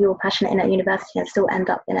that you're passionate in at university and still end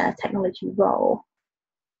up in a technology role.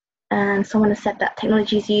 And someone has said that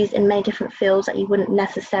technology is used in many different fields that you wouldn't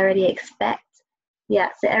necessarily expect. Yeah,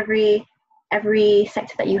 so every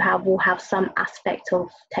sector that you have will have some aspect of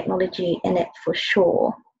technology in it for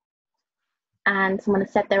sure. And someone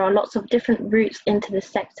has said there are lots of different routes into the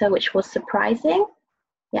sector, which was surprising.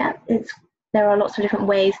 Yeah, there are lots of different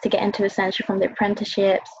ways to get into Accenture, from the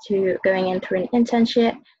apprenticeships to going into an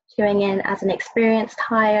internship, to going in as an experienced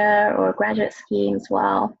hire or a graduate scheme as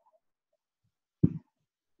well.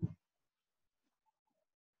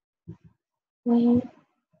 Yeah,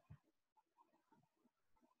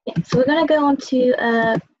 so we're going to go on to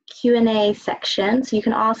a Q&A section, so you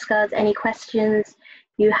can ask us any questions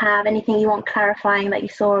you have, anything you want clarifying that you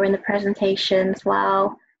saw in the presentation as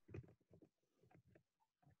well.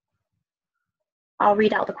 I'll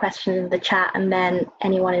read out the questions in the chat and then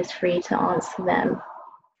anyone is free to answer them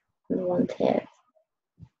if you want it.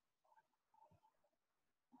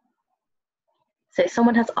 So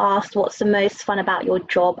someone has asked, what's the most fun about your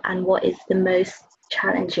job and what is the most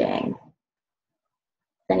challenging?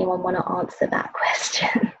 Does anyone want to answer that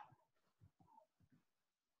question?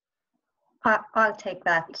 I'll take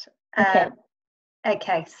that. Okay.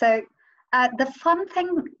 Okay, so the fun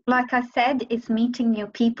thing, like I said, is meeting new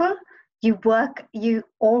people. You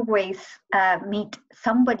always meet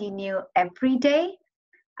somebody new every day.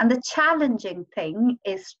 And the challenging thing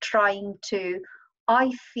is trying to,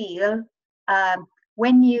 I feel,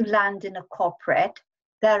 when you land in a corporate,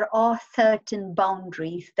 there are certain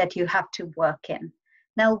boundaries that you have to work in.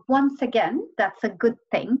 Now, once again, that's a good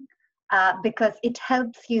thing because it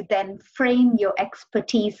helps you then frame your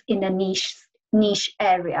expertise in a niche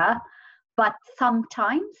area. But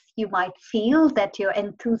sometimes you might feel that your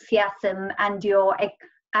enthusiasm and your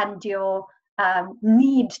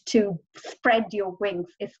need to spread your wings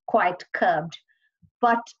is quite curbed.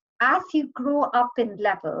 But as you grow up in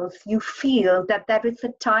levels, you feel that there is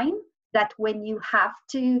a time that when you have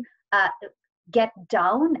to get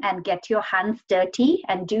down and get your hands dirty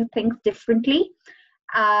and do things differently.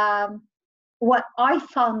 What I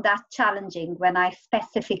found that challenging when I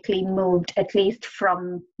specifically moved, at least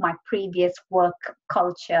from my previous work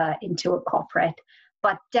culture into a corporate.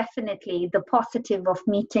 But definitely the positive of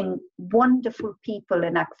meeting wonderful people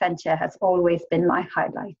in Accenture has always been my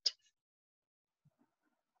highlight.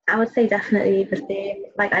 I would say definitely the same.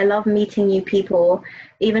 Like, I love meeting new people.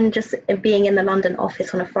 Even just being in the London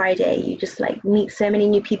office on a Friday, you just like meet so many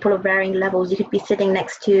new people of varying levels. You could be sitting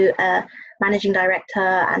next to a managing director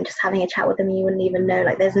and just having a chat with them, and you wouldn't even know.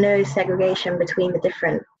 Like, there's no segregation between the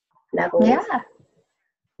different levels.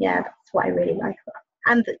 Yeah, that's what I really like.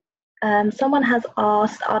 And someone has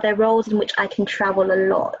asked, are there roles in which I can travel a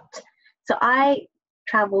lot? So I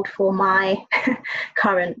traveled for my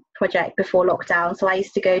current project before lockdown. So I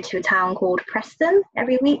used to go to a town called Preston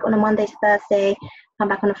every week on a Monday to Thursday, come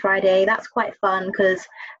back on a Friday. That's quite fun because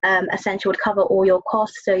Accenture would cover all your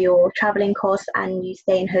costs, so your traveling costs, and you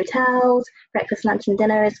stay in hotels, breakfast, lunch and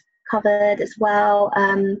dinner is covered as well.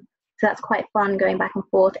 So that's quite fun going back and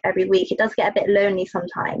forth every week. It does get a bit lonely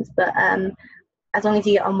sometimes, but as long as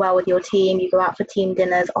you get on well with your team, you go out for team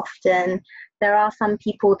dinners often. There are some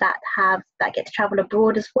people that get to travel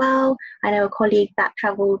abroad as well. I know a colleague that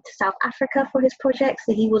traveled to South Africa for his project,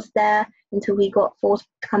 so he was there until we got forced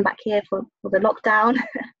to come back here for the lockdown.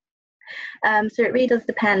 So it really does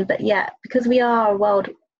depend, but yeah, because we are a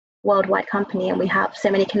worldwide company and we have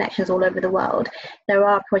so many connections all over the world, there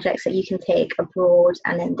are projects that you can take abroad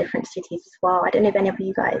and in different cities as well. I don't know if any of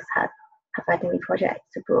you guys have had any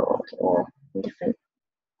projects abroad or in different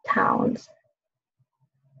towns.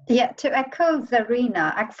 Yeah, to echo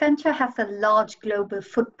Zarina, Accenture has a large global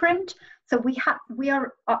footprint. So we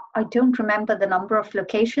are, I don't remember the number of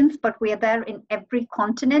locations, but we are there in every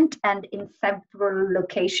continent and in several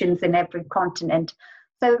locations in every continent.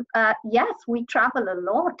 So yes, we travel a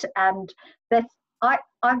lot, and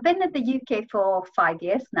I've been in the UK for 5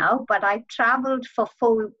 years now, but I traveled for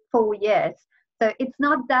four years. So it's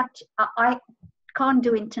not that I can't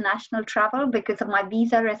do international travel because of my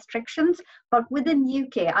visa restrictions, but within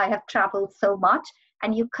UK I have traveled so much,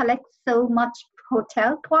 and you collect so much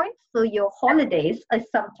hotel points, so your holidays are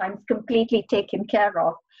sometimes completely taken care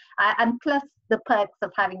of, and plus the perks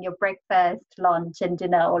of having your breakfast, lunch and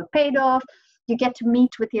dinner all paid off. You get to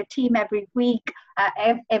meet with your team every week,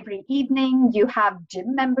 every evening. You have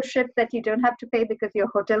gym membership that you don't have to pay because your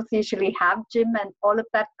hotels usually have gym and all of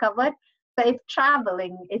that covered. So if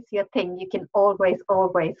traveling is your thing, you can always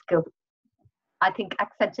go. I think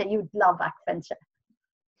Accenture, you'd love Accenture.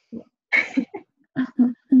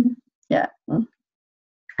 Yeah.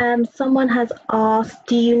 Someone has asked,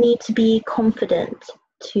 do you need to be confident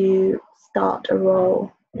to start a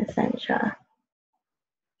role in Accenture?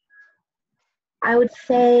 I would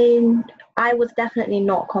say I was definitely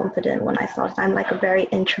not confident when I started. I'm like a very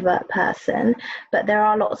introvert person, but there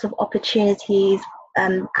are lots of opportunities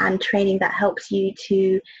and training that helps you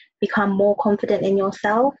to become more confident in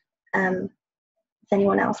yourself. Does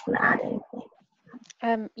anyone else want to add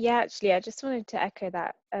anything? Yeah, actually, I just wanted to echo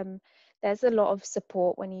that. There's a lot of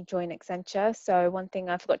support when you join Accenture. So one thing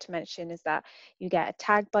I forgot to mention is that you get a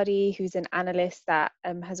tag buddy who's an analyst that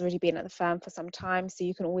has already been at the firm for some time. So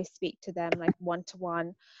you can always speak to them like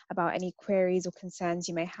one-to-one about any queries or concerns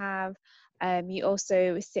you may have. You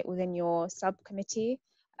also sit within your subcommittee,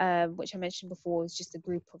 which I mentioned before is just a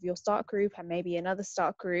group of your start group and maybe another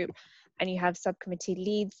start group. And you have subcommittee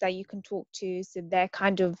leads that you can talk to. So they're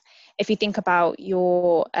kind of, if you think about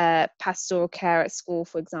your pastoral care at school,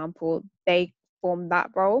 for example, they form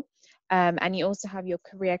that role. And you also have your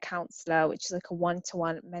career counselor, which is like a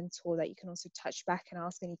one-to-one mentor that you can also touch back and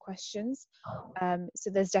ask any questions. So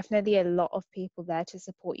there's definitely a lot of people there to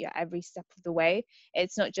support you every step of the way.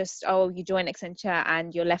 It's not just, oh, you join Accenture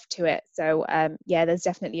and you're left to it. So yeah, there's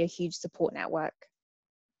definitely a huge support network.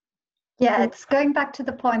 Yeah, it's going back to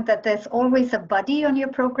the point that there's always a buddy on your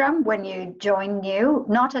program when you join new,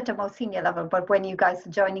 not at a more senior level, but when you guys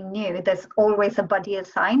are joining new, there's always a buddy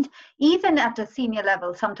assigned. Even at a senior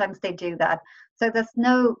level, sometimes they do that. So there's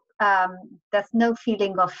no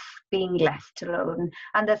feeling of being left alone.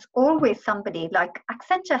 And there's always somebody, like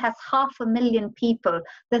Accenture has 500,000 people.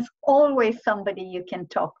 There's always somebody you can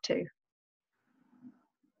talk to.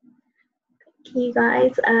 Thank you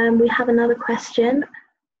guys. We have another question.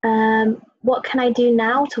 What can I do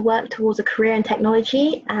now to work towards a career in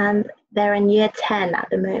technology? And they're in year 10 at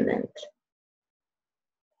the moment.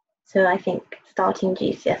 So I think starting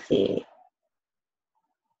GCSE.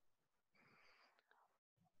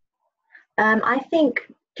 I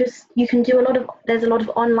think just you can do there's a lot of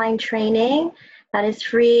online training that is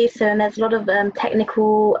free. So and there's a lot of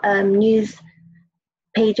technical news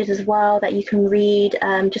pages as well that you can read,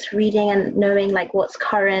 just reading and knowing like what's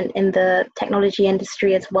current in the technology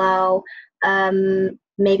industry as well.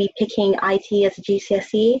 Maybe picking IT as a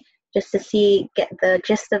GCSE just to get the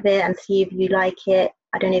gist of it and see if you like it.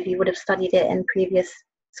 I don't know if you would have studied it in previous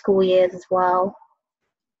school years as well.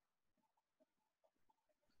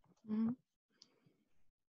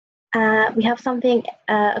 We have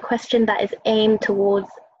a question that is aimed towards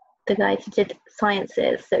the guys who did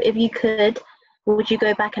sciences. So if you could, would you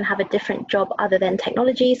go back and have a different job other than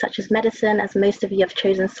technology, such as medicine, as most of you have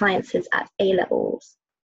chosen sciences at A levels?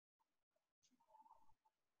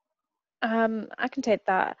 I can take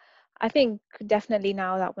that. I think definitely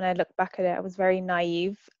now that when I look back at it, I was very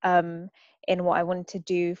naive in what I wanted to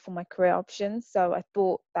do for my career options. So I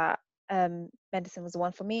thought that medicine was the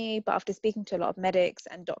one for me, but after speaking to a lot of medics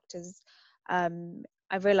and doctors,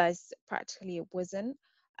 I realized practically it wasn't.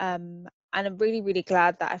 And I'm really, really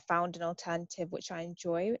glad that I found an alternative which I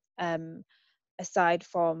enjoy, aside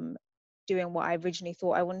from doing what I originally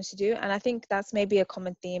thought I wanted to do. And I think that's maybe a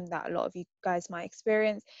common theme that a lot of you guys might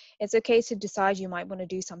experience. It's okay to decide you might want to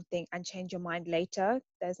do something and change your mind later.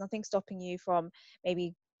 There's nothing stopping you from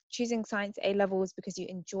maybe choosing science A levels because you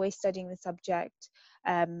enjoy studying the subject,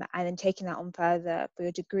 and then taking that on further for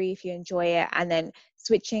your degree if you enjoy it, and then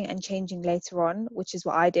switching and changing later on, which is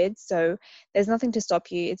what I did. So there's nothing to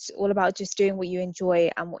stop you. It's all about just doing what you enjoy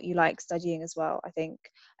and what you like studying as well, I think.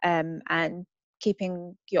 And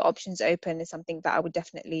keeping your options open is something that I would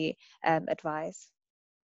definitely advise.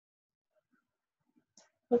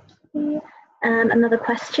 Thank you. Another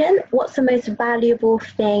question. What's the most valuable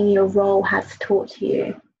thing your role has taught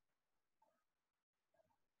you?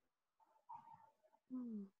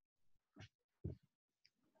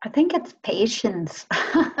 I think it's patience.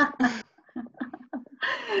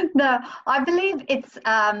 No, I believe it's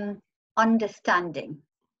understanding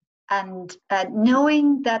and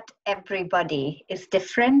knowing that everybody is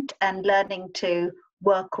different and learning to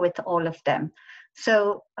work with all of them.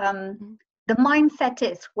 So the mindset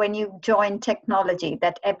is when you join technology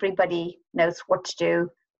that everybody knows what to do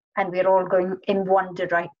and we're all going in one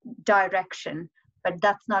direction, but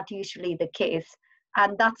that's not usually the case.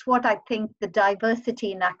 And that's what I think the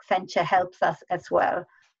diversity in Accenture helps us as well.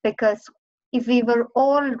 Because if we were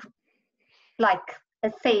all like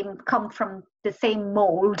come from the same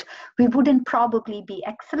mold, we wouldn't probably be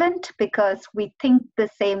excellent because we think the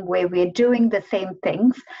same way, we're doing the same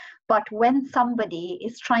things. But when somebody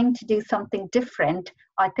is trying to do something different,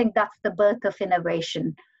 I think that's the birth of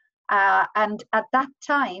innovation. And at that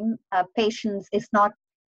time, patience is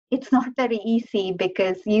it's not very easy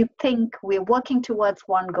because you think we're working towards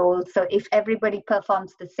one goal. So if everybody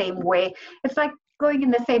performs the same way, it's like going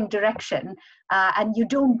in the same direction, and you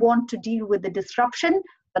don't want to deal with the disruption.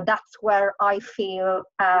 But that's where I feel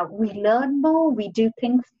we learn more, we do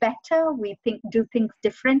things better, do things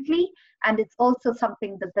differently. And it's also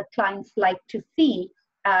something that the clients like to see.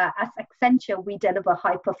 As Accenture, we deliver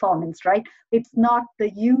high performance, right? It's not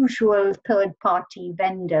the usual third-party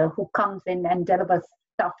vendor who comes in and delivers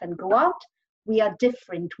stuff and go out. We are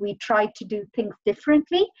different. We try to do things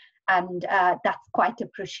differently, and that's quite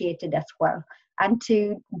appreciated as well. And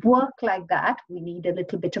to work like that, we need a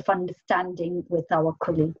little bit of understanding with our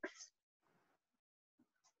colleagues.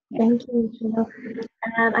 Thank you, Jill.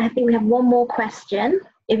 I think we have one more question.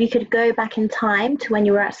 If you could go back in time to when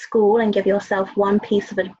you were at school and give yourself one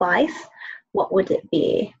piece of advice, what would it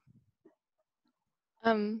be?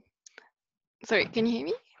 Sorry, can you hear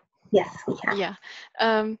me? Yes, we can. Yeah.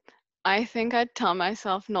 I think I'd tell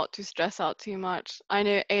myself not to stress out too much. I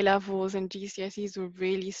know A levels and GCSEs were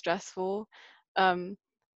really stressful. And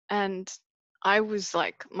I was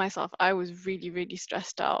like myself, I was really, really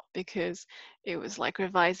stressed out because it was like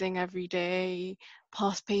revising every day,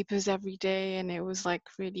 past papers every day, and it was like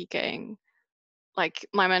really getting, like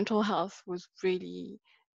my mental health was really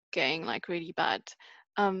getting like really bad.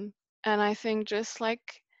 And I think just like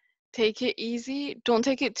take it easy. Don't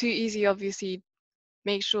take it too easy, obviously.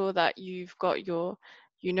 Make sure that you've got your,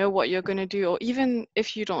 you know what you're going to do, or even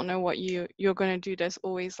if you don't know what you're going to do, there's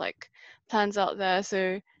always like plans out there.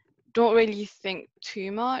 So don't really think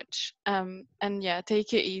too much, and yeah,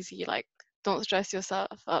 take it easy. Like, don't stress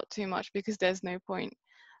yourself out too much because there's no point.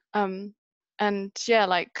 And yeah,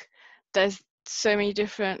 like there's so many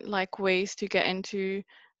different like ways to get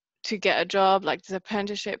a job. Like there's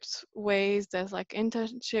apprenticeships ways, there's like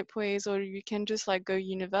internship ways, or you can just like go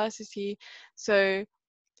university. So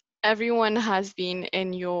everyone has been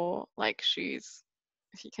in your like shoes,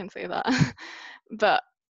 if you can say that. But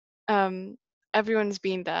everyone's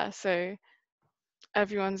been there, so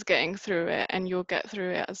everyone's getting through it, and you'll get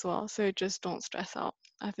through it as well. So just don't stress out.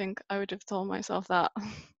 I think I would have told myself that.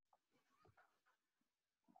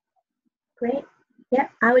 Great. Yeah,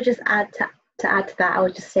 I would just add to that, I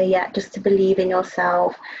would just say, yeah, just to believe in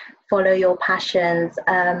yourself, follow your passions,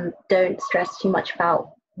 don't stress too much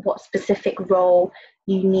about what specific role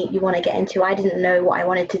you want to get into. I didn't know what I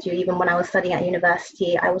wanted to do even when I was studying at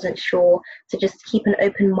university. I wasn't sure. So just keep an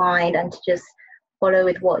open mind and to just follow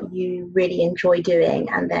with what you really enjoy doing,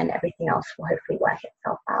 and then everything else will hopefully work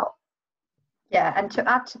itself out. Yeah, and to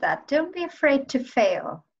add to that, don't be afraid to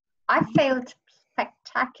fail. I failed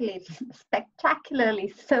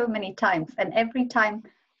spectacularly so many times, and every time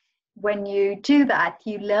when you do that,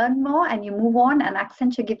 you learn more and you move on, and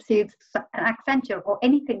Accenture gives you, an Accenture or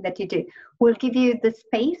anything that you do will give you the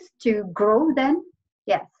space to grow then.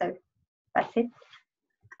 Yeah, so that's it.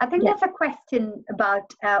 I think there's a question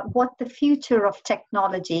about what the future of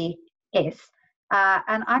technology is.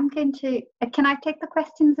 And I'm going to, can I take the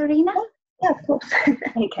question, Zarina? Yeah, of course.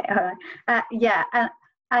 Okay, all right. Yeah,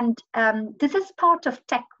 and this is part of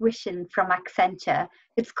Tech Vision from Accenture.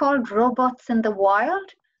 It's called Robots in the Wild.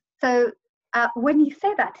 So when you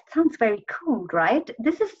say that, it sounds very cool, right?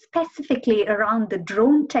 This is specifically around the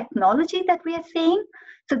drone technology that we are seeing.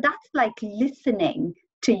 So that's like listening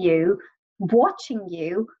to you, watching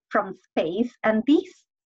you from space, and these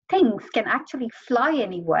things can actually fly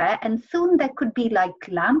anywhere. And soon there could be like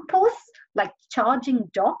lampposts, like charging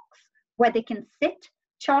docks, where they can sit,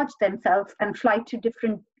 charge themselves, and fly to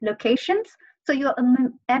different locations. So your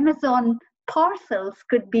Amazon parcels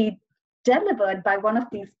could be delivered by one of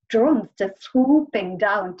these drones just swooping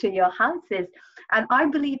down to your houses. And I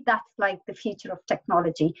believe that's like the future of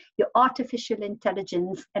technology. Your artificial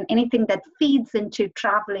intelligence and anything that feeds into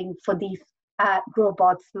traveling for these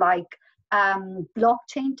robots, like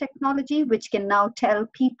blockchain technology, which can now tell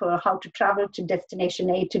people how to travel to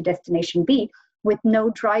destination A to destination B with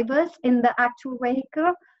no drivers in the actual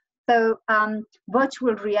vehicle. So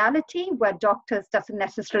virtual reality, where doctors doesn't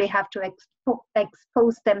necessarily have to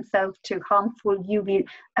expose themselves to harmful UV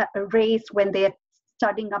rays when they're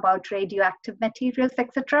studying about radioactive materials,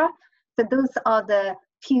 etc. So those are the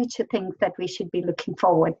future things that we should be looking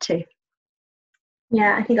forward to.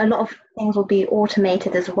 Yeah, I think a lot of things will be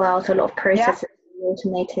automated as well. So a lot of processes will be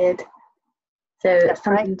automated. So that's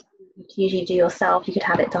something you usually do yourself, you could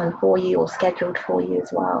have it done for you or scheduled for you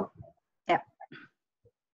as well. Yeah.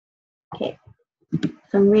 Okay.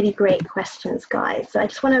 Some really great questions, guys. So I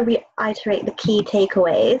just want to reiterate the key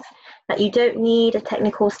takeaways, that you don't need a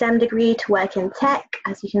technical STEM degree to work in tech,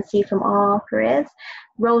 as you can see from our careers.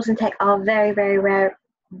 Roles in tech are very, very rare,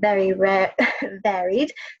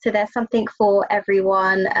 varied. So there's something for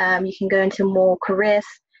everyone. You can go into more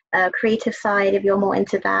creative side if you're more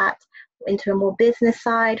into that, into a more business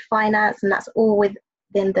side, finance, and that's all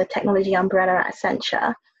within the technology umbrella at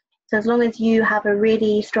Accenture. So as long as you have a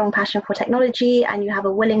really strong passion for technology and you have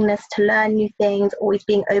a willingness to learn new things, always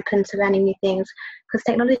being open to learning new things, because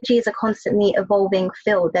technology is a constantly evolving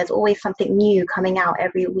field. There's always something new coming out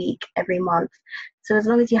every week, every month. So as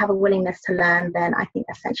long as you have a willingness to learn, then I think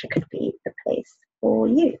Accenture could be the place for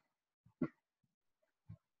you.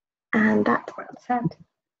 And that's well said.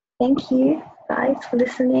 Thank you guys for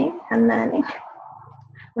listening and learning.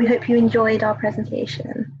 We hope you enjoyed our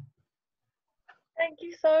presentation. Thank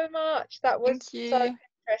you so much. That was so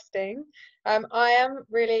interesting. I am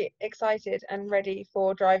really excited and ready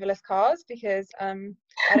for driverless cars because I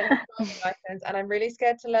don't have a driving license and I'm really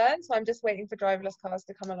scared to learn. So I'm just waiting for driverless cars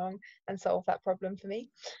to come along and solve that problem for me.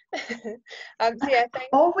 So yeah,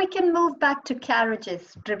 or we can move back to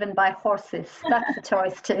carriages driven by horses. That's a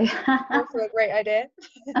choice too. Also a great idea.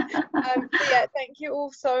 So yeah, thank you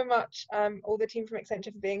all so much, all the team from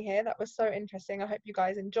Accenture, for being here. That was so interesting. I hope you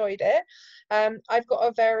guys enjoyed it. I've got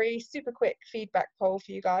a very super quick feedback poll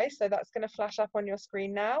for you guys, so that's going to flash up on your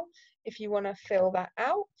screen now if you want to fill that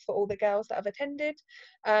out for all the girls that have attended.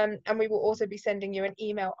 And we will also be sending you an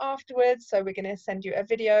email afterwards, so we're going to send you a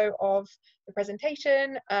video of the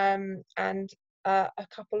presentation and a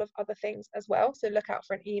couple of other things as well, so look out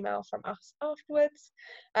for an email from us afterwards.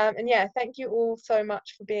 And yeah, thank you all so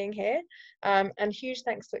much for being here, and huge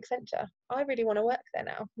thanks to Accenture. I really want to work there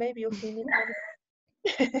now. Maybe you'll see me.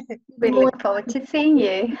 We look forward to seeing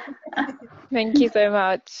you. Thank you so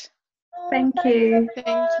much. Thank you.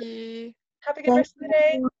 Thank you. Have a good rest of the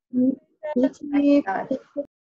day. You too. Thanks, guys.